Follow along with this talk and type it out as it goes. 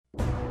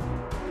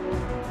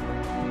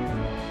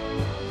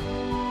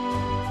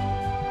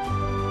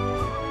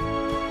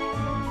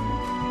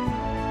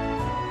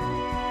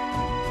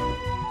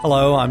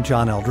Hello, I'm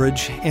John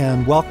Eldridge,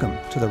 and welcome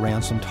to the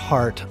Ransomed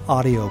Heart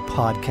audio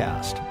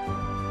podcast.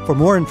 For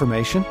more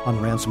information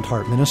on Ransomed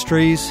Heart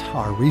Ministries,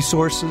 our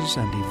resources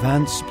and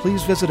events,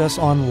 please visit us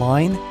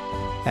online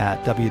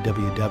at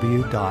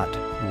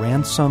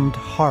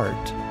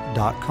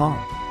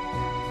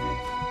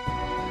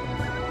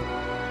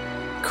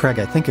www.ransomedheart.com. Craig,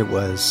 I think it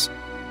was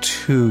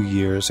 2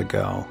 years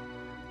ago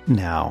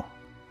now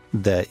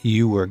that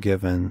you were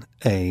given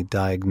a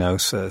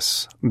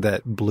diagnosis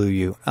that blew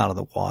you out of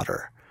the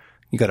water.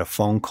 You got a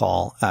phone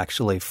call,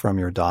 actually, from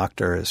your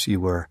doctor as you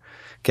were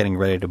getting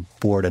ready to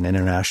board an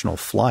international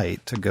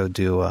flight to go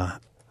do a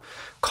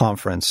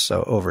conference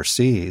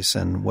overseas,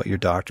 and what your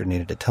doctor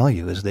needed to tell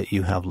you is that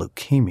you have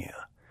leukemia.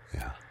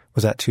 Yeah.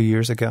 Was that 2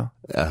 years ago?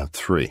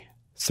 3.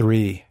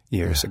 3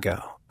 years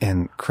ago.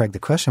 And Craig, the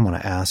question I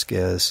want to ask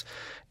is,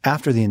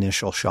 after the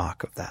initial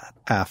shock of that,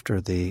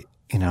 after the,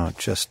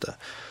 just the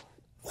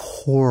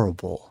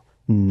horrible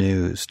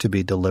news to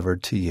be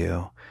delivered to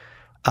you,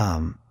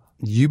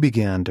 you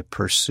began to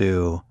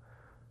pursue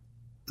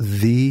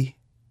the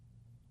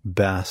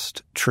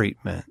best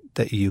treatment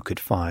that you could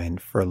find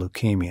for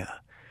leukemia.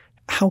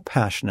 How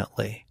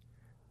passionately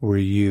were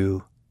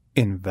you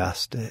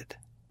invested?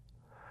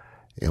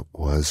 It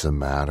was a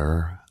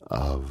matter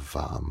of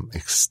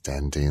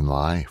extending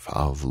life,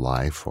 of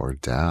life or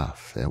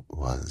death. It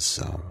was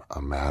a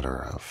matter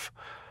of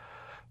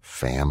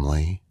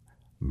family,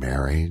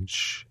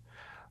 marriage,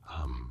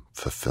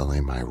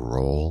 fulfilling my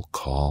role,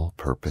 call,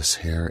 purpose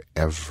here.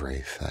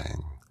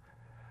 Everything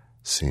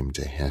seemed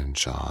to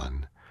hinge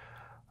on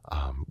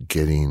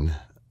getting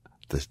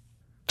the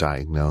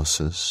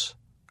diagnosis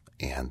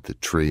and the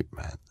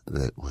treatment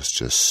that was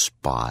just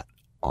spot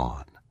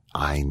on.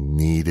 I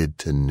needed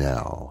to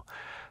know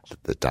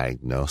that the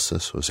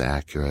diagnosis was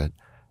accurate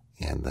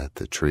and that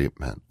the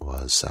treatment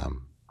was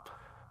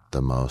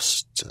the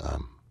most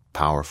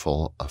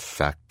powerful,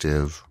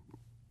 effective,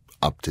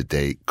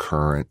 up-to-date,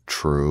 current,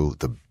 true,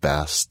 the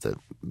best that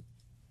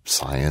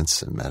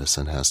science and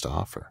medicine has to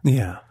offer.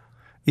 Yeah.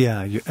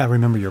 I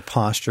remember your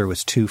posture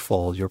was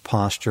twofold. Your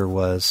posture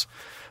was,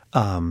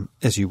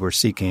 as you were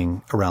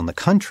seeking around the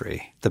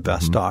country the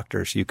best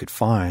doctors you could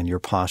find, your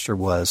posture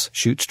was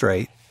shoot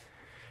straight.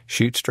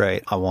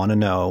 I want to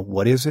know,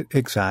 what is it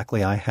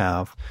exactly I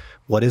have?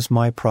 What is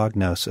my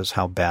prognosis?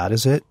 How bad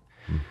is it?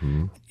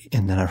 Mm-hmm.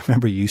 And then I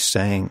remember you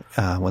saying,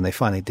 when they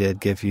finally did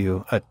give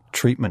you a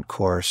treatment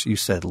course, you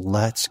said,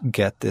 let's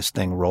get this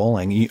thing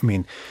rolling. It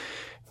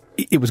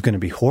was going to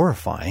be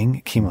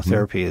horrifying.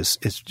 Chemotherapy is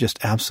just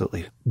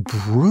absolutely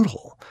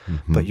brutal.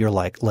 Mm-hmm. But you're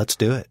like, let's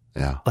do it.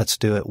 Yeah. Let's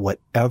do it.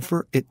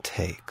 Whatever it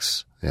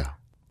takes. Yeah.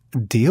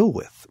 Deal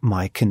with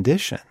my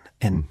condition.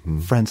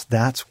 And friends,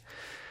 that's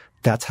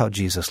how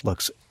Jesus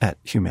looks at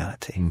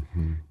humanity.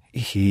 Mm-hmm.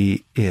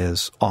 He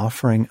is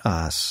offering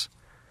us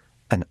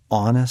an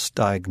honest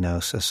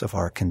diagnosis of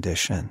our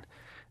condition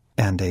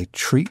and a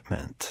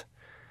treatment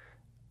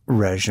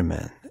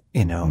regimen,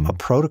 a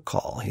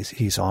protocol.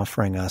 He's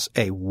offering us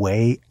a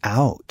way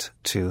out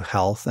to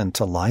health and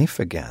to life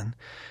again.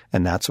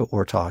 And that's what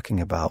we're talking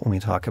about when we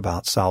talk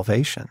about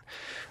salvation.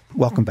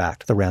 Welcome back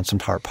to the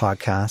Ransomed Heart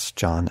podcast.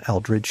 John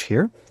Eldridge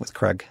here with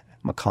Craig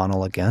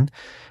McConnell again.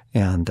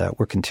 And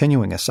we're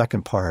continuing a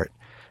second part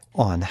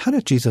on how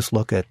did Jesus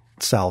look at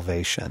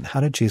salvation? How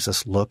did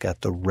Jesus look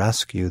at the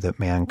rescue that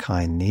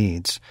mankind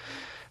needs?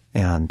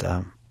 And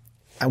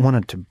I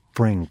wanted to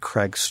bring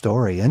Craig's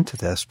story into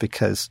this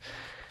because,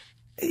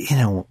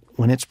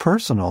 when it's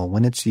personal,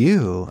 when it's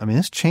you,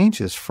 this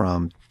changes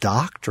from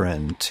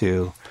doctrine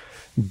to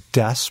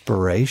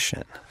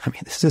desperation.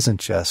 This isn't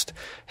just,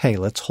 hey,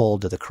 let's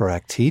hold to the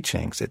correct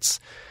teachings.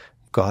 It's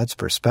God's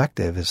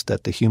perspective is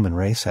that the human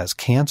race has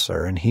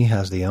cancer and he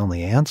has the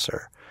only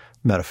answer,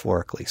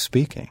 metaphorically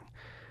speaking.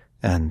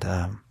 And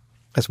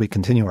as we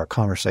continue our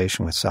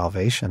conversation with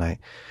salvation, I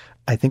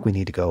think we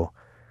need to go,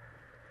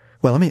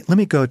 well, let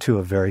me go to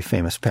a very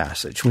famous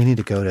passage. We need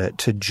to go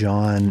to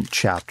John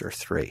chapter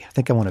 3. I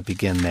think I want to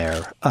begin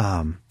there.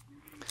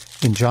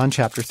 In John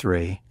chapter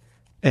 3,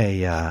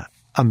 a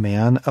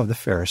man of the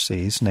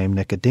Pharisees named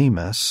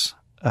Nicodemus,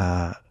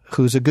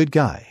 who's a good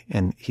guy,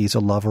 and he's a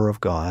lover of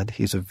God.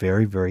 He's a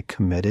very, very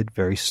committed,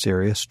 very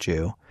serious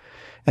Jew,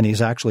 and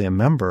he's actually a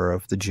member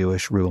of the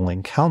Jewish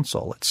ruling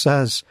council. It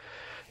says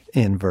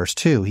in verse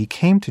 2, he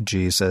came to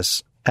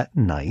Jesus at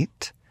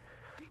night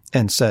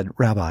and said,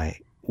 Rabbi,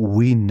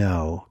 we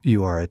know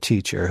you are a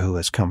teacher who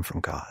has come from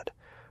God,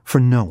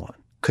 for no one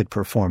could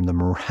perform the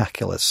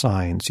miraculous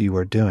signs you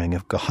are doing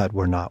if God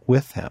were not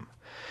with him.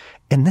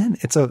 And then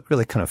it's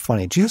really kind of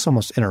funny. Jesus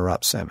almost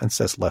interrupts him and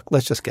says, look,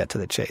 let's just get to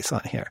the chase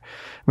on here.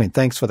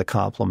 Thanks for the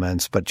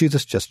compliments, but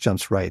Jesus just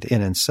jumps right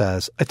in and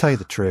says, I tell you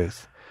the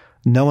truth.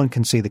 No one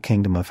can see the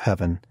kingdom of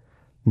heaven.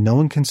 No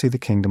one can see the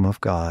kingdom of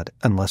God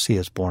unless he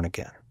is born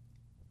again.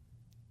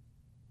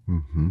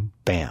 Mm-hmm.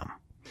 Bam.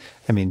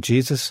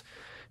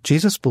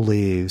 Jesus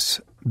believes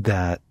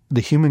that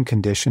the human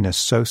condition is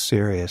so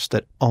serious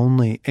that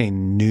only a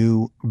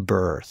new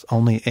birth,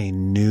 only a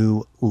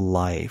new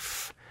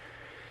life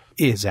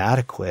is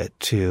adequate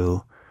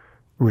to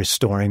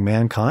restoring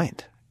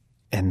mankind.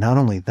 And not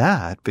only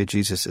that, but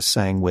Jesus is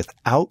saying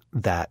without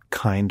that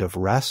kind of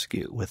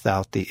rescue,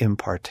 without the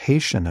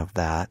impartation of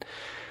that,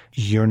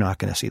 you're not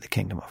going to see the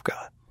kingdom of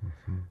God.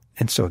 Mm-hmm.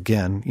 And so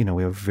again,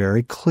 we are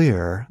very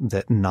clear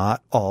that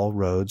not all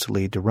roads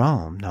lead to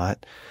Rome.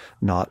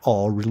 Not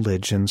all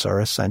religions are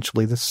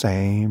essentially the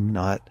same.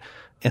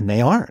 And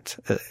they aren't,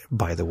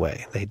 by the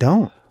way. They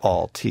don't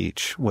all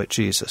teach what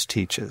Jesus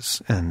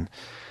teaches. And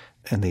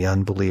the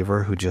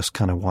unbeliever who just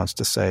kind of wants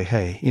to say,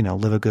 hey,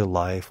 live a good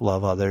life,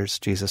 love others.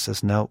 Jesus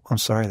says, no, I'm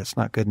sorry, that's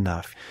not good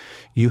enough.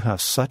 You have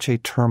such a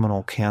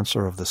terminal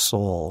cancer of the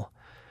soul.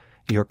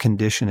 Your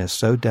condition is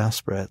so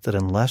desperate that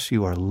unless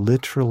you are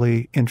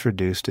literally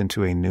introduced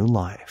into a new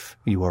life,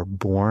 you are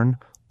born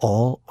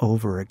all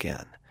over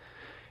again,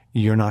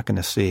 you're not going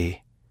to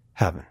see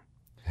heaven.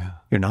 Yeah.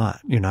 You're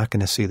not going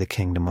to see the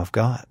kingdom of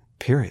God,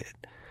 period.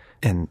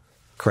 And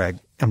Craig,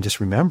 I'm just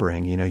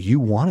remembering, you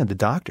wanted the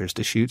doctors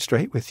to shoot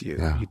straight with you.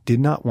 Yeah. You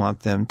did not want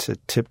them to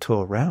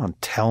tiptoe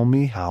around. Tell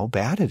me how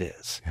bad it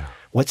is. Yeah.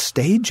 What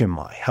stage am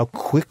I? How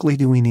quickly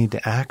do we need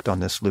to act on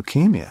this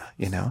leukemia,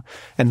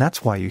 And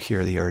that's why you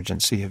hear the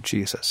urgency of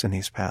Jesus in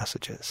these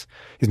passages.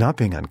 He's not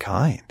being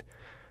unkind,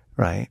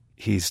 right?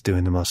 He's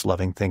doing the most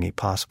loving thing he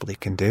possibly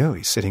can do.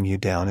 He's sitting you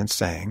down and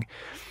saying,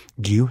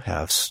 you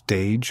have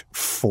stage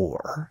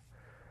 4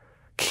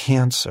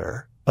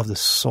 cancer of the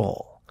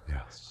soul.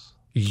 Yes.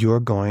 You're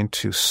going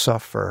to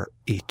suffer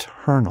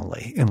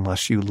eternally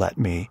unless you let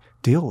me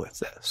deal with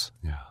this.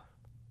 Yeah.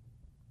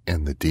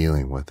 And the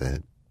dealing with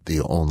it,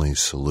 the only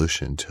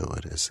solution to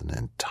it is an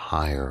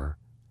entire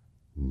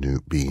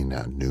being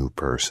a new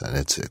person.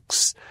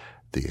 It's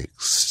the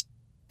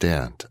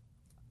extent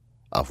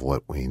of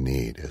what we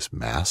need is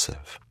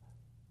massive.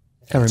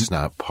 It's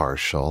not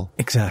partial.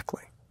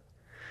 Exactly.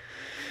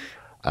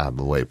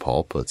 The way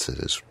Paul puts it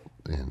is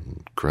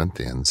in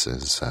Corinthians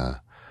is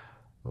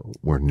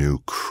we're new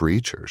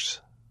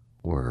creatures.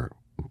 We're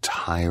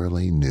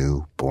entirely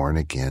new, born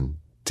again,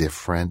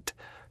 different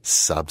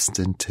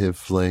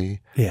substantively,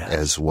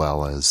 as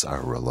well as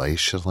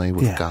relationally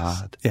with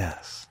God.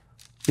 Yes.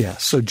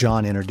 So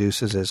John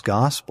introduces his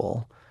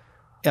gospel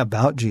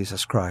about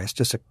Jesus Christ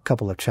just a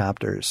couple of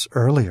chapters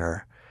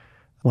earlier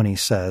when he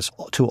says,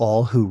 to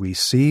all who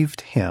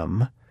received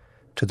him,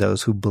 to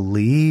those who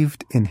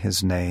believed in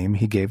his name,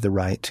 he gave the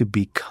right to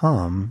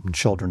become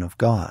children of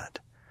God.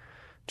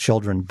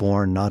 Children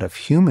born not of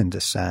human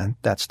descent,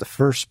 that's the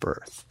first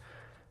birth,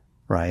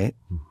 right?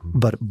 Mm-hmm.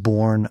 But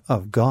born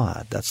of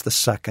God, that's the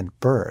second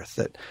birth.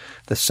 That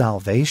the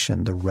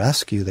salvation, the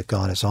rescue that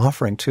God is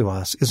offering to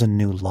us is a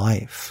new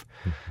life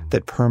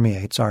that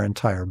permeates our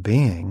entire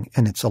being,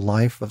 and it's a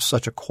life of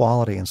such a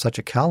quality and such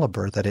a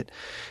caliber that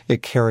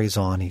it carries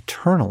on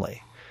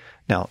eternally.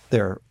 Now,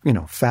 there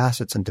are,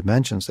 facets and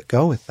dimensions that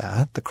go with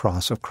that. The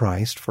cross of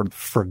Christ for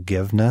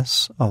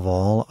forgiveness of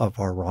all of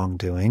our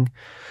wrongdoing,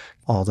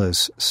 all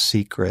those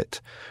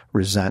secret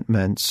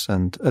resentments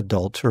and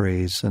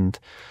adulteries and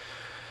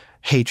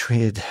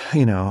hatred,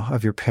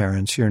 of your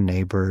parents, your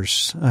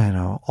neighbors,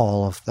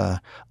 all of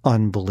the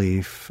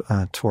unbelief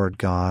toward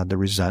God, the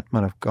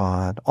resentment of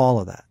God, all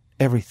of that,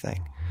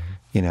 everything.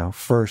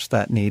 First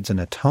that needs an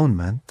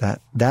atonement,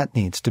 that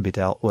needs to be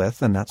dealt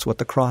with, and that's what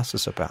the cross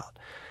is about.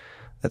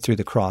 That through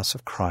the cross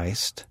of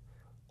Christ,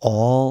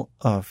 all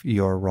of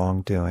your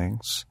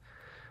wrongdoings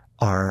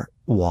are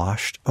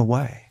washed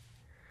away.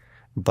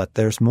 But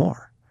there's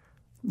more.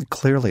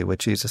 Clearly what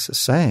Jesus is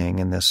saying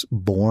in this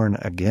born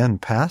again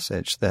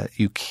passage, that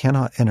you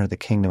cannot enter the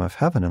kingdom of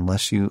heaven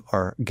unless you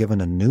are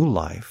given a new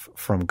life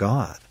from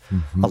God,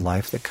 a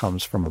life that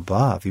comes from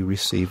above. You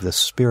receive the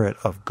Spirit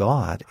of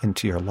God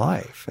into your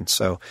life. And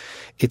so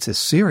it's as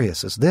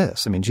serious as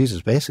this.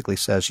 Jesus basically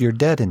says, you're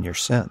dead in your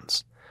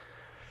sins.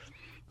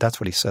 That's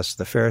what he says to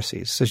the Pharisees.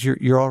 He says,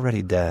 you're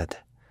already dead.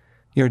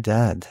 You're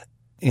dead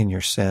in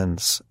your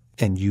sins,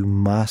 and you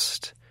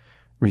must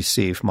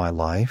receive my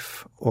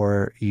life,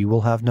 or you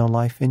will have no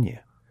life in you.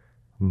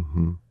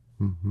 Mm-hmm.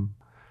 Mm-hmm.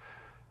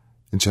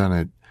 And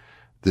John,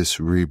 this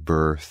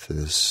rebirth,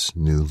 this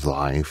new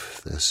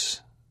life,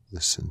 this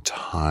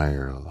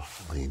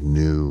entirely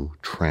new,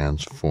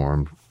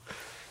 transformed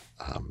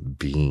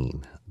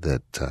being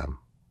that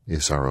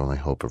is our only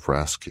hope of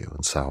rescue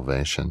and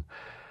salvation,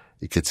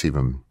 it gets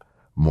even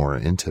more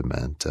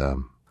intimate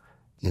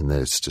in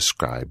that it's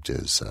described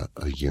as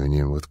a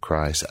union with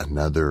Christ,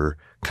 another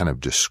kind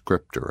of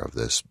descriptor of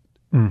this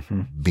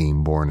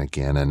being born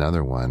again.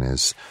 Another one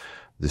is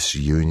this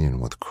union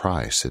with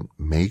Christ. It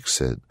makes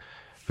it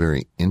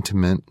very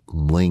intimate,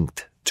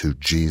 linked to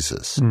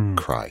Jesus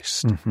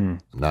Christ.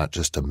 Not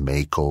just a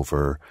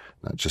makeover,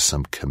 not just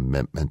some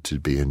commitment to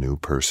be a new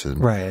person.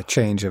 Right, a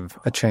change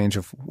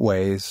of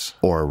ways.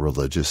 Or a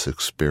religious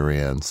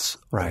experience.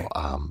 Right.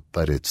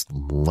 But it's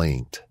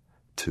linked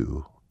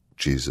to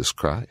Jesus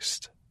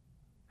Christ.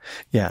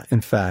 Yeah,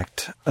 in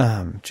fact,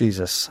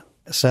 Jesus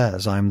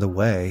says, I'm the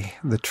way,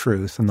 the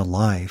truth, and the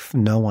life.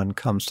 No one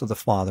comes to the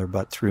Father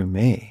but through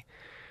me.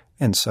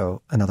 And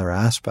so another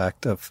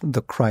aspect of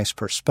the Christ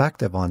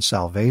perspective on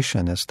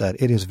salvation is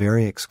that it is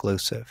very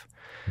exclusive.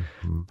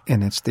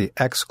 And it's the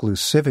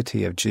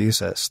exclusivity of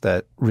Jesus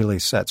that really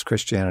sets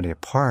Christianity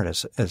apart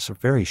as a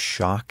very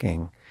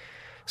shocking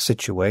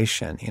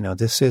situation.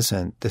 This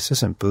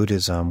isn't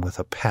Buddhism with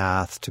a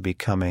path to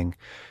becoming,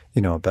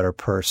 a better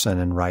person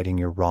and righting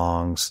your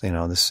wrongs.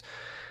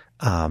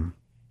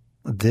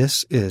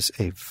 This is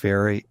a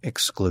very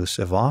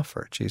exclusive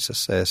offer. Jesus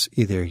says,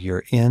 either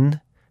you're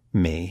in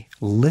me,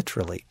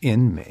 literally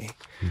in me,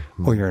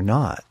 or you're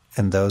not.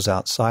 And those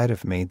outside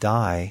of me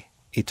die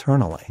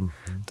eternally.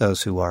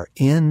 Those who are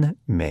in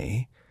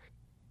me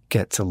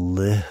get to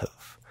live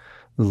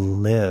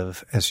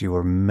as you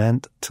were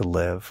meant to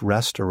live,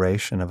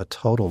 restoration of a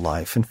total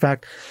life. In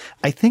fact,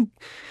 I think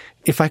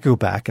if I go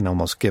back and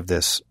almost give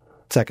this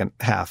second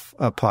half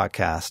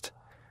podcast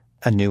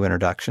a new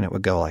introduction, it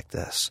would go like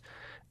this.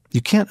 You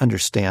can't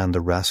understand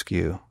the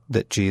rescue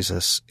that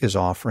Jesus is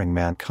offering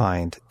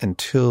mankind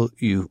until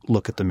you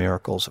look at the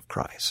miracles of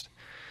Christ.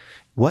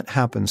 What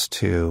happens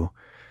to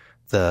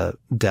the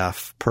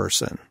deaf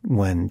person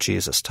when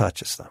Jesus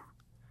touches them?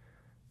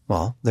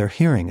 Well, their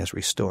hearing is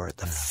restored.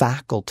 The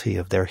faculty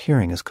of their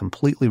hearing is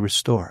completely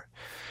restored.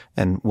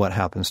 And what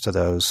happens to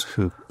those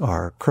who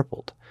are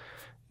crippled,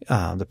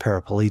 the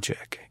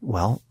paraplegic?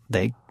 Well,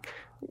 they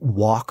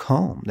walk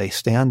home. They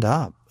stand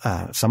up.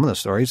 Some of the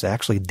stories, they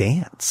actually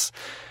dance.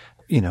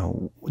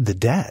 The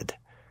dead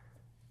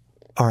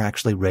are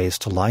actually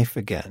raised to life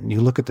again.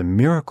 You look at the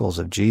miracles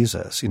of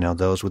Jesus,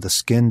 those with a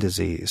skin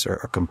disease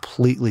are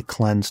completely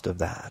cleansed of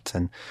that.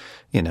 And,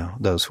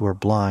 those who are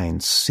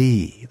blind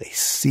they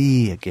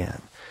see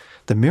again.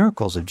 The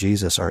miracles of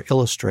Jesus are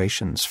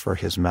illustrations for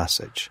his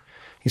message.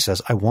 He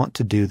says, I want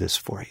to do this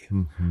for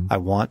you. I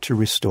want to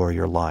restore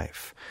your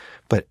life.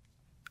 But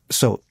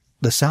so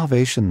the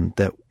salvation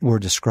that we're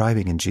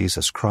describing in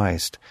Jesus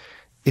Christ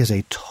is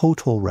a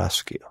total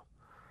rescue.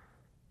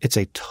 It's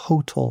a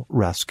total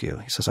rescue.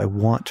 He says, I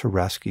want to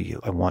rescue you.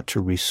 I want to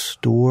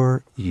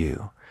restore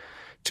you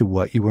to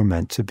what you were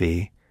meant to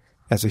be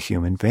as a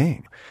human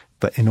being.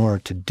 But in order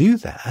to do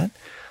that,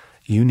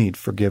 you need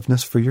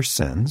forgiveness for your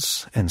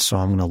sins. And so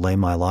I'm going to lay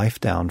my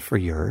life down for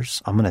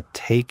yours. I'm going to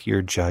take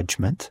your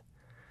judgment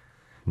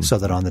so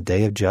that on the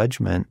day of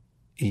judgment,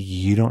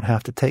 you don't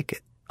have to take it.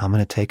 I'm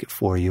going to take it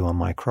for you on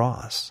my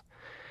cross.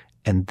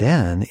 And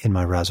then in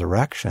my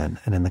resurrection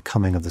and in the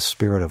coming of the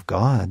Spirit of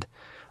God,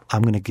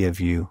 I'm going to give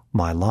you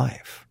my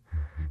life.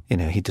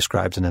 He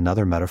describes in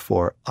another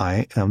metaphor,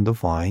 I am the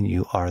vine,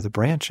 you are the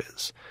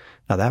branches.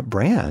 Now that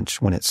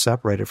branch, when it's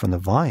separated from the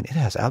vine, it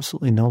has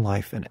absolutely no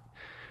life in it.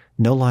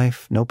 No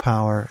life, no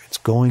power. It's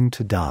going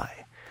to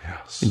die.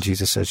 Yes. And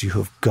Jesus says, you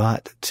have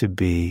got to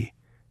be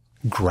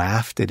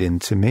grafted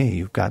into me.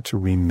 You've got to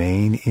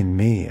remain in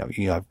me.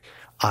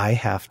 I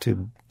have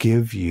to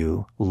give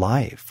you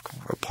life.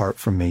 Apart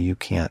from me, you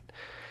can't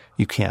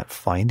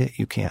find it.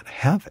 You can't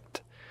have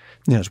it.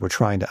 As we're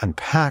trying to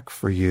unpack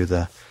for you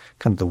the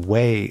kind of the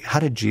way, how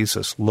did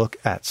Jesus look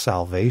at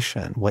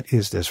salvation? What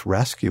is this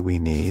rescue we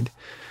need?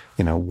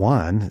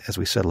 One, as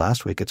we said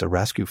last week, it's a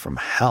rescue from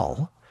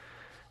hell.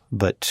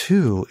 But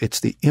two, it's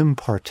the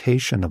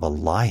impartation of a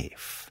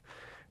life.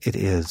 It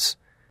is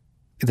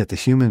that the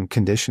human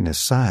condition is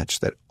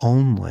such that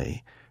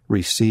only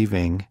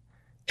receiving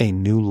a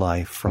new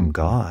life from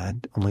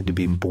God, only to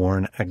be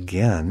born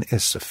again,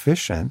 is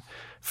sufficient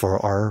for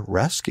our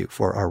rescue,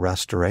 for our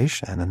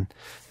restoration.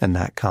 And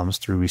that comes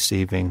through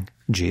receiving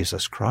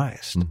Jesus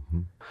Christ.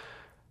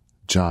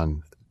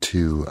 John,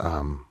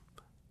 to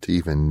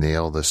even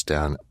nail this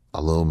down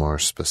a little more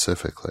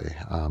specifically,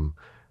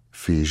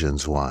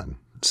 Ephesians 1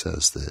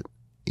 says that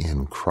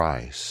in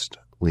Christ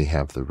we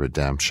have the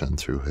redemption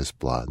through his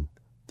blood,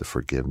 the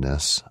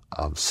forgiveness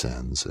of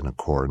sins in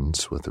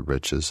accordance with the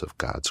riches of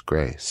God's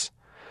grace.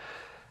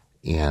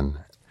 And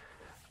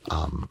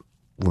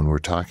when we're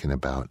talking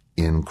about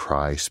in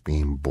Christ,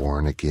 being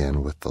born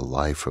again with the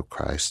life of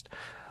Christ,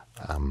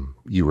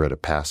 you read a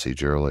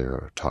passage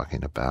earlier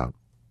talking about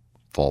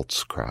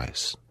false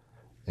Christ.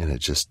 And it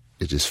just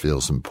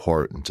feels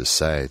important to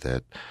say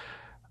that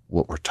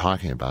what we're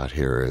talking about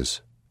here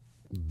is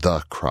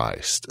the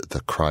Christ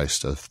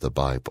of the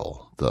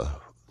Bible, the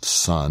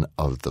Son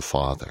of the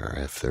Father.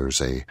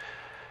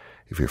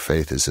 If your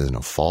faith is in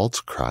a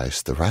false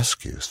Christ, the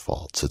rescue is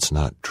false. It's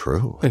not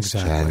true. It's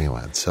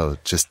genuine. So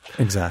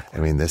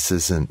this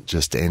isn't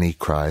just any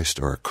Christ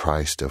or a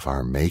Christ of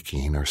our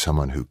making or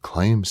someone who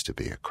claims to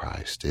be a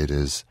Christ. It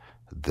is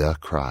the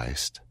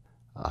Christ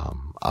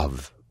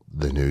of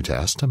the New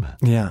Testament.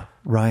 Yeah,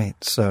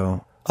 right.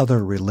 So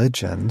other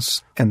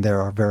religions, and there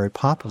are very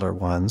popular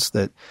ones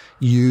that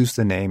use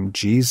the name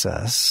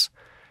Jesus,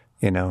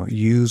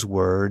 use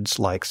words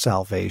like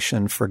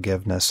salvation,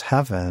 forgiveness,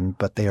 heaven,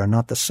 but they are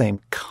not the same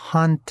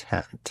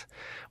content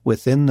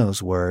within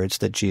those words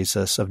that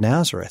Jesus of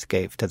Nazareth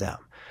gave to them.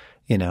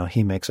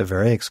 He makes a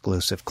very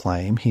exclusive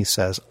claim. He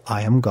says,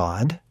 I am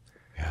God.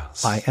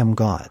 Yes. I am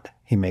God.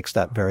 He makes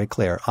that very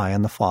clear. I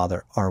and the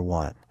Father are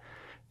one.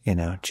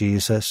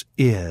 Jesus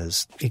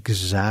is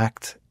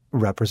exact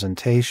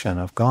representation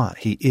of God.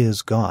 He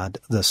is God,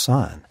 the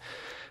Son.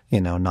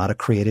 not a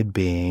created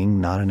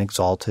being, not an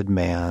exalted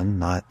man,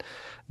 not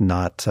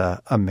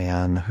a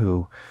man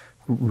who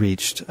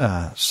reached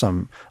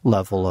some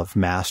level of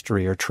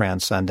mastery or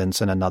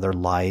transcendence in another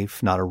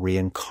life, not a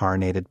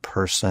reincarnated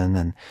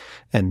person,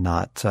 and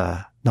not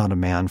a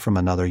man from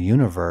another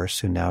universe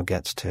who now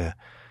gets to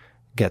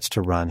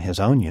run his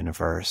own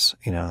universe.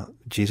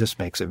 Jesus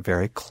makes it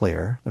very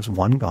clear. There's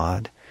one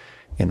God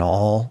in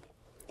all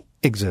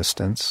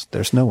existence.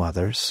 There's no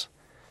others.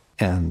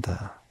 And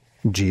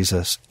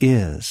Jesus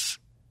is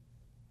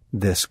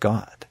this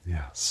God.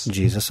 Yes.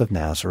 Jesus of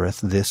Nazareth,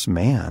 this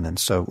man. And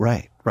so,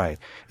 right.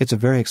 It's a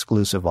very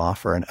exclusive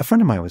offer. And a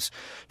friend of mine was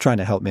trying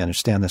to help me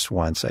understand this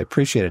once. I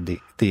appreciated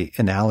the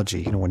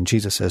analogy, when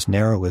Jesus says,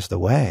 narrow is the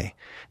way.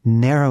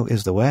 Narrow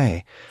is the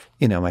way.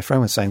 My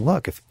friend was saying,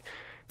 look, if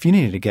you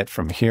needed to get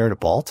from here to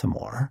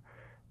Baltimore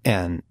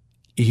and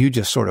you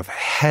just sort of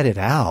headed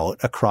out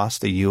across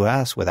the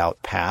U.S.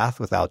 without path,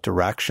 without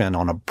direction,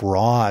 on a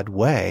broad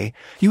way,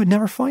 you would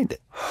never find it.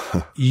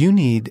 You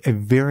need a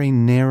very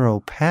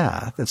narrow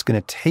path that's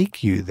going to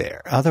take you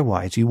there.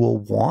 Otherwise, you will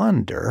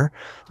wander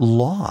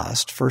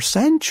lost for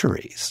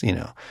centuries,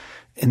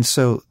 And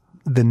so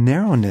the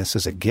narrowness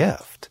is a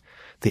gift.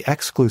 The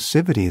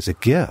exclusivity is a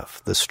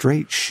gift. The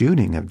straight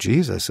shooting of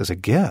Jesus is a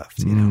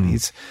gift.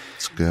 It's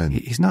good.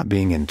 He's not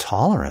being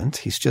intolerant.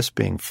 He's just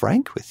being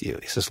frank with you.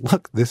 He says,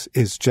 look, this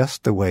is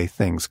just the way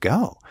things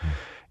go.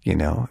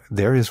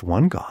 There is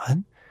one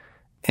God,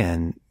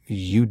 and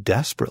you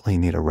desperately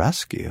need a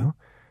rescue.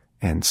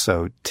 And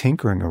so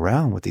tinkering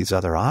around with these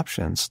other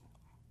options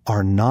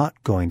are not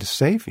going to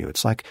save you.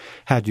 It's like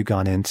had you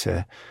gone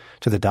into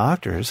the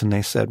doctors and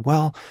they said,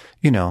 well,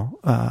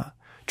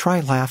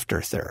 try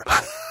laughter therapy.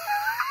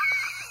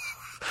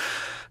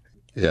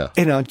 Yeah.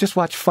 Just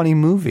watch funny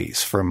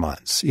movies for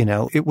months.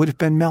 It would have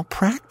been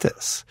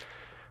malpractice.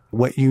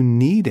 What you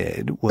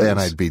needed was... And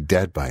I'd be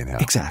dead by now.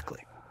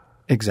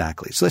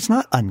 Exactly. So it's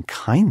not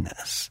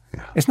unkindness.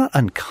 Yeah. It's not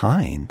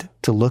unkind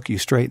to look you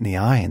straight in the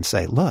eye and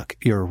say, look,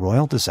 you're a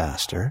royal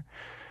disaster.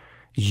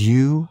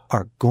 You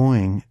are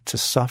going to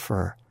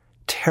suffer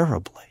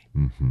terribly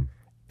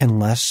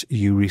unless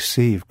you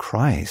receive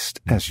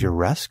Christ as your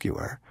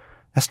rescuer.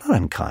 That's not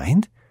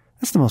unkind.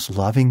 That's the most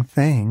loving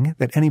thing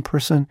that any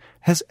person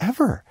has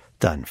ever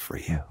done for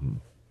you.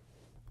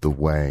 The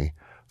way,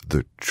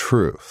 the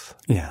truth.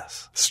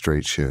 Yes.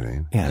 Straight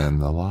shooting.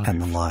 And the life.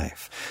 And the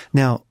life.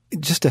 Now,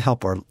 just to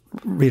help our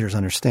readers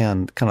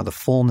understand kind of the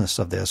fullness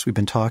of this, we've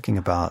been talking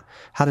about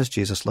how does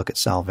Jesus look at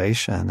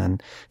salvation,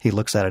 and he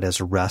looks at it as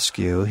a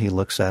rescue. He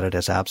looks at it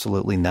as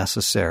absolutely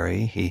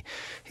necessary. He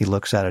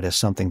looks at it as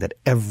something that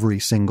every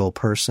single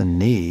person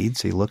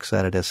needs. He looks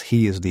at it as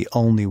he is the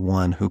only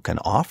one who can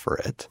offer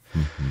it.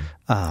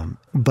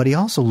 But he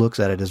also looks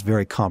at it as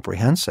very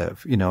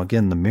comprehensive.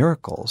 Again, the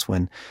miracles.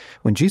 When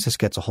Jesus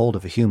gets a hold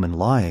of a human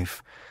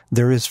life,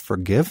 there is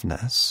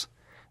forgiveness.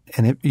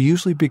 And it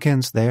usually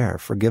begins there.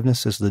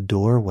 Forgiveness is the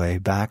doorway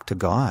back to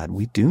God.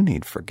 We do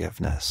need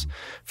forgiveness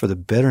for the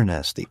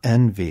bitterness, the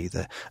envy,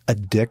 the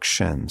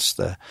addictions,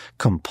 the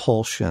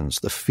compulsions,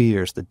 the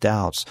fears, the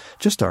doubts,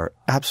 just our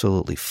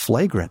absolutely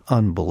flagrant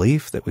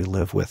unbelief that we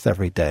live with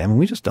every day. I mean,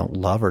 we just don't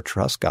love or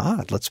trust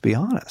God. Let's be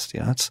honest.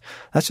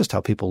 That's just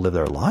how people live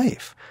their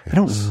life. Yes. They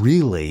don't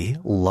really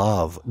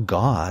love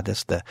God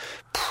as the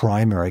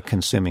primary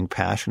consuming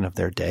passion of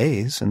their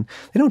days, and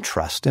they don't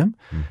trust him.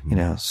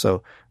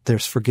 So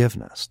there's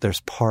forgiveness, there's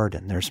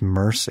pardon, there's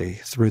mercy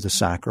through the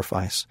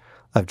sacrifice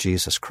of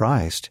Jesus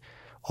Christ.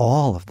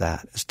 All of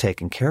that is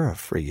taken care of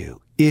for you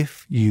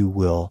if you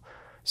will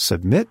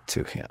submit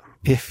to him,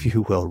 if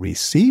you will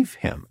receive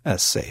him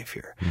as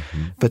Savior.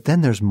 But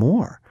then there's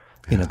more.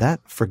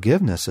 That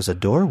forgiveness is a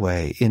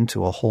doorway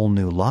into a whole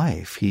new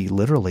life. He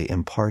literally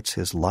imparts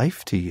his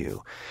life to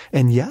you.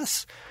 And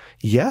yes,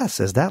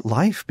 as that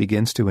life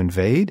begins to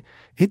invade,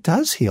 it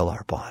does heal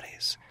our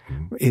bodies.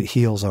 It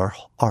heals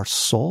our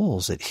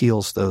souls. It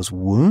heals those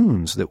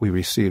wounds that we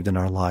received in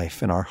our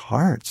life, in our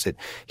hearts. It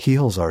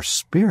heals our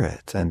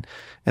spirit. And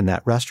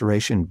that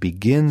restoration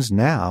begins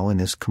now and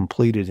is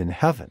completed in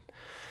heaven.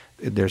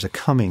 There's a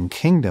coming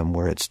kingdom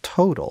where it's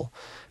total.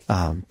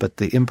 But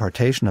the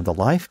impartation of the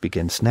life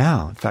begins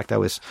now. In fact, I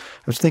was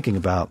thinking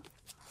about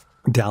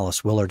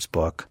Dallas Willard's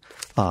book,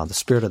 The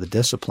Spirit of the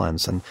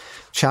Disciplines, and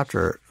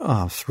chapter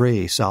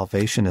 3,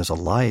 Salvation is a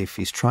Life.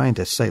 He's trying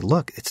to say,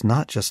 look, it's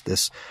not just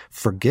this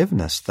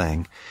forgiveness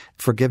thing.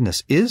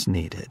 Forgiveness is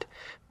needed,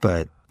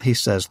 but he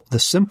says the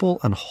simple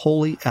and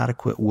wholly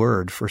adequate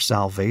word for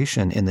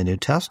salvation in the New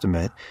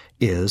Testament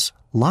is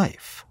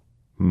life.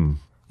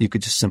 You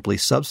could just simply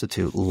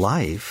substitute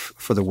life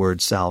for the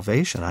word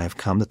salvation. I have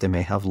come that they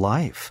may have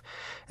life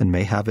and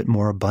may have it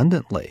more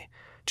abundantly.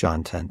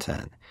 John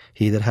 10:10.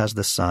 He that has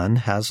the Son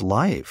has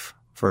life.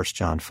 1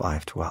 John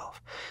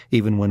 5:12.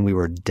 Even when we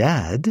were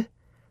dead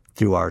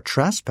through our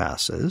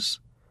trespasses,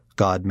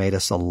 God made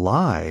us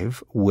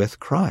alive with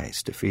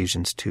Christ.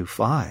 Ephesians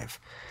 2:5.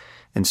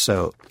 And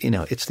so,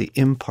 it's the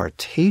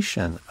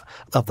impartation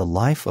of the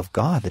life of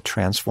God that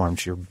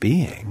transforms your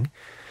being,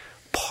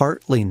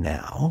 partly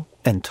now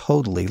and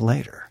totally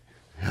later.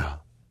 Yeah.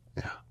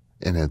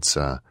 And it's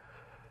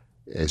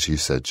as you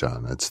said,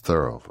 John, it's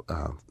thorough.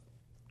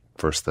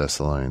 1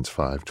 Thessalonians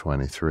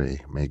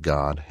 5:23, may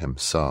God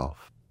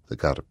himself, the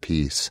God of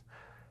peace,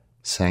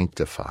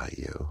 sanctify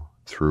you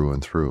through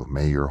and through.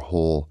 May your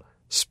whole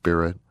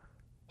spirit,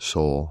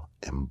 soul,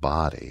 and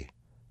body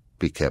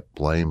be kept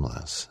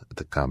blameless at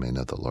the coming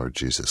of the Lord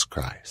Jesus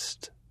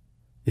Christ.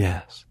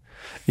 Yes.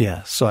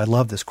 Yes. So I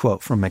love this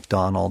quote from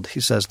MacDonald. He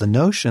says, the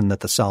notion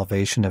that the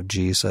salvation of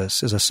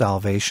Jesus is a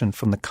salvation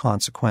from the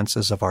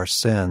consequences of our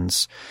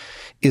sins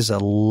is a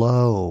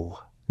low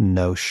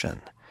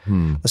notion.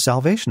 The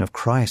salvation of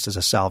Christ is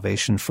a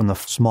salvation from the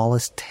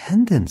smallest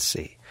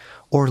tendency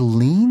or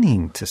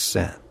leaning to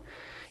sin.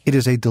 It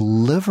is a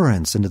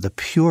deliverance into the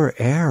pure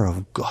air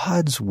of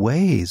God's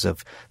ways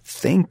of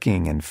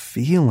thinking and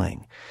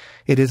feeling.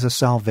 It is a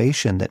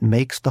salvation that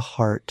makes the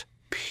heart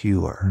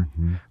pure,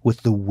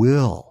 with the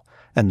will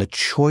and the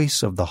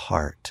choice of the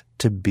heart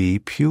to be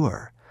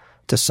pure.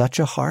 To such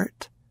a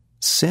heart,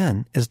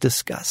 sin is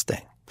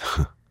disgusting.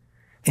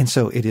 And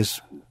so it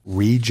is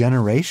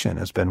regeneration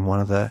has been one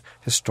of the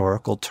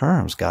historical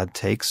terms. God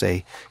takes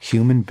a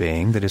human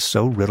being that is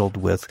so riddled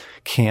with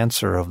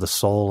cancer of the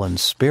soul and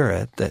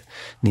spirit that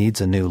needs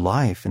a new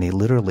life, and he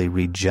literally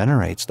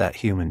regenerates that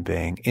human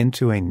being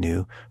into a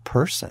new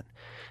person.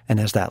 And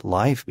as that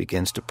life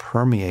begins to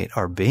permeate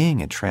our being,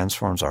 it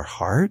transforms our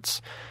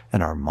hearts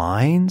and our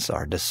minds,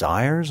 our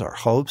desires, our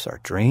hopes,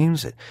 our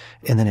dreams.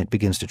 And then it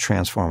begins to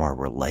transform our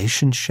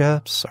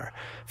relationships, our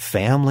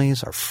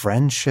families, our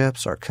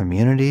friendships, our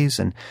communities.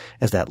 And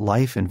as that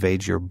life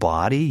invades your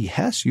body,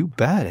 yes, you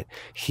bet, it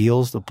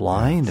heals the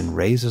blind and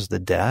raises the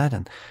dead.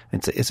 And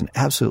it's an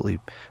absolutely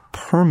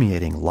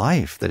permeating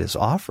life that is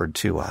offered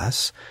to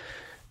us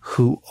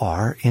who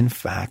are, in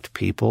fact,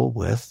 people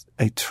with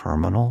a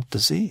terminal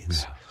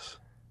disease. Yes.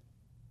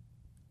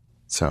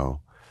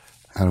 So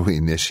how do we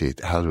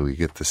initiate? How do we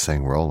get this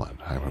thing rolling?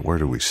 Where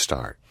do we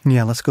start?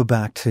 Yeah, let's go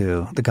back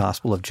to the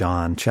Gospel of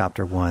John,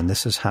 chapter 1.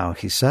 This is how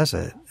he says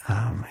it.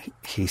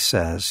 He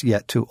says,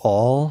 yet to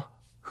all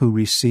who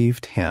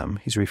received him,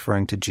 he's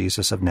referring to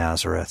Jesus of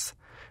Nazareth,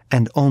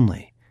 and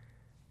only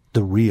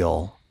the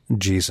real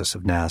Jesus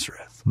of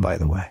Nazareth, by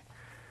the way.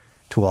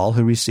 To all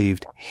who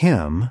received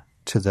him,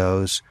 to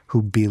those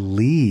who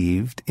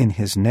believed in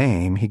his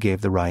name, he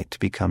gave the right to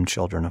become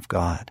children of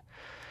God.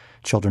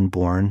 Children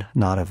born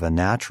not of a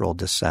natural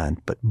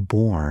descent, but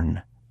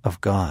born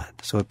of God.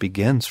 So it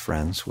begins,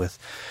 friends, with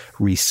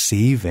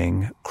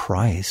receiving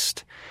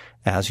Christ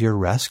as your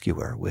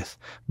rescuer, with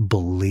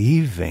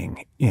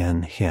believing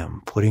in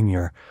him, putting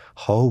your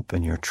hope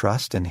and your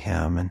trust in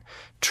him, and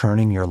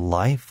turning your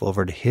life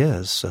over to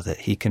his so that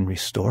he can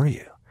restore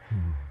you.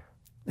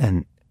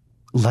 And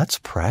let's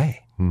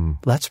pray.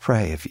 Let's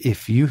pray.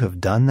 If you have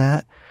done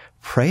that,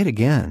 pray it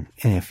again.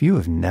 And if you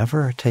have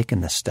never taken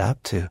the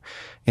step to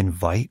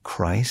invite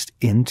Christ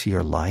into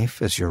your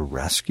life as your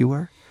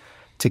rescuer,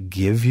 to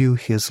give you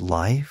his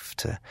life,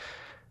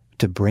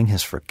 to bring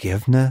his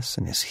forgiveness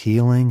and his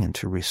healing and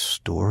to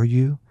restore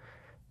you,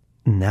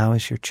 now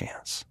is your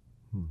chance.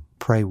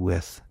 Pray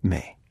with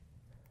me.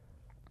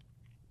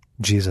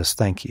 Jesus,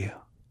 thank you.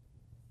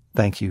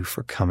 Thank you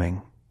for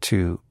coming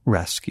to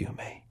rescue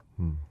me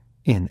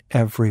in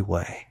every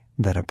way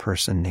that a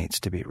person needs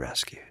to be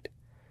rescued.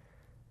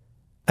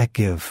 I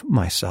give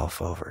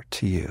myself over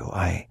to you.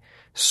 I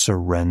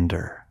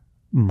surrender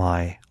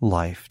my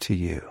life to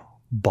you,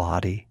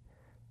 body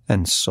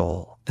and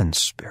soul and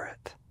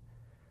spirit.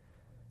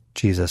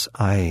 Jesus,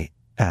 I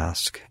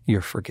ask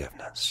your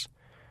forgiveness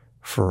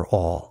for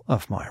all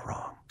of my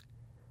wrong,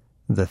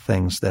 the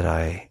things that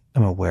I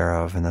am aware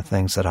of and the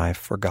things that I've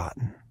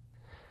forgotten.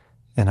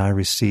 And I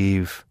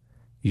receive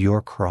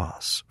your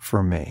cross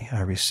for me.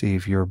 I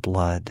receive your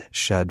blood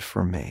shed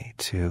for me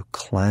to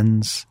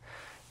cleanse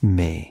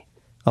me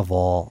of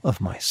all of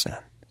my sin.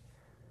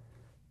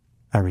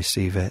 I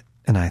receive it,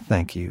 and I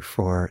thank you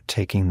for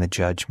taking the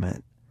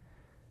judgment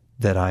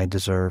that I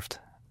deserved,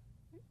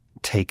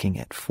 taking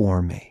it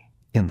for me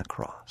in the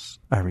cross.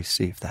 I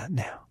receive that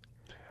now.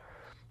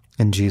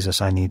 And Jesus,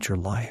 I need your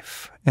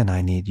life, and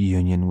I need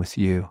union with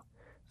you.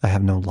 I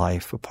have no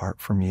life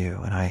apart from you,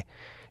 and I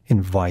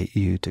invite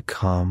you to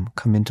come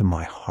into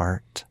my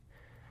heart,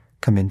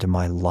 come into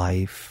my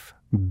life,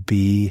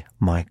 be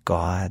my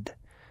God,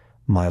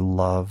 my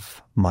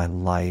love, my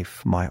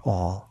life, my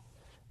all.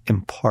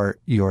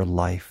 Impart your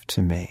life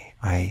to me.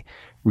 I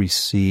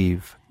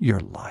receive your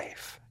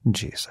life,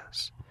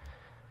 Jesus,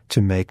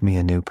 to make me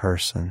a new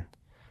person,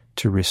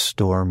 to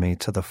restore me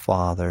to the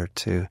Father,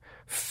 to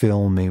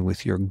fill me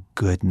with your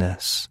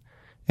goodness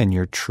and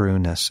your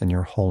trueness and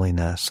your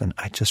holiness. And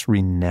I just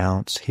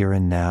renounce here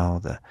and now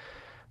the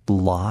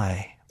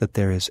lie that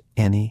there is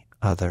any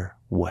other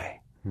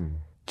way.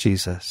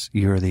 Jesus,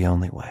 you're the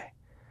only way.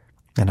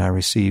 And I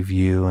receive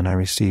you, and I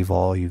receive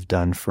all you've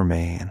done for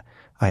me. And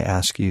I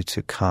ask you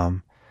to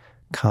come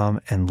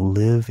and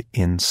live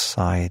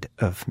inside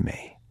of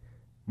me.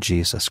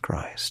 Jesus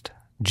Christ,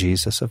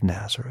 Jesus of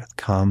Nazareth,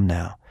 come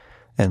now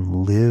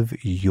and live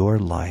your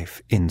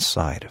life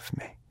inside of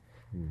me.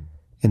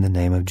 In the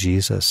name of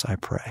Jesus, I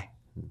pray.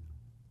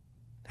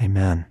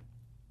 Amen.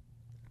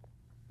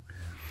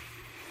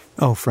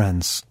 Oh,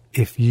 friends,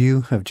 if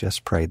you have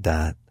just prayed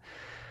that,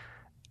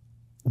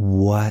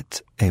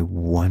 what a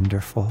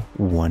wonderful,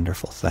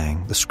 wonderful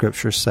thing. The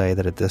scriptures say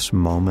that at this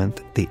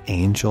moment, the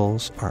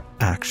angels are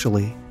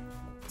actually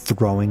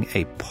throwing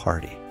a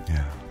party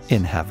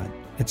in heaven.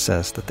 It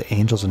says that the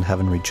angels in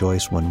heaven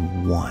rejoice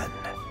when one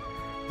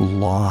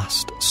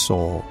lost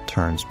soul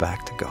turns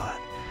back to God.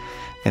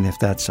 And if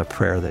that's a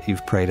prayer that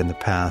you've prayed in the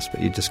past,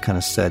 but you just kind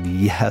of said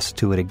yes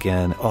to it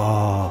again,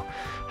 oh,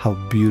 how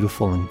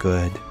beautiful and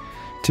good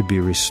to be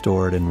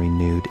restored and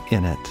renewed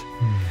in it.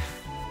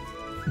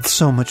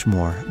 So much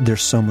more.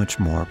 There's so much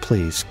more.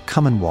 Please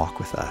come and walk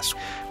with us.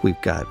 We've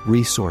got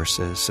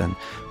resources and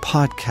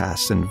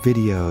podcasts and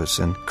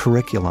videos and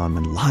curriculum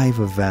and live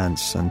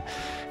events. And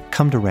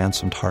come to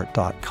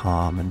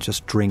ransomedheart.com and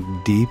just drink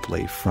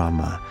deeply from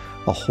a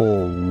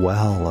whole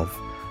well of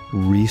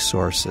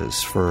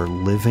resources for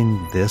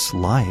living this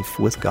life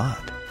with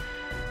God.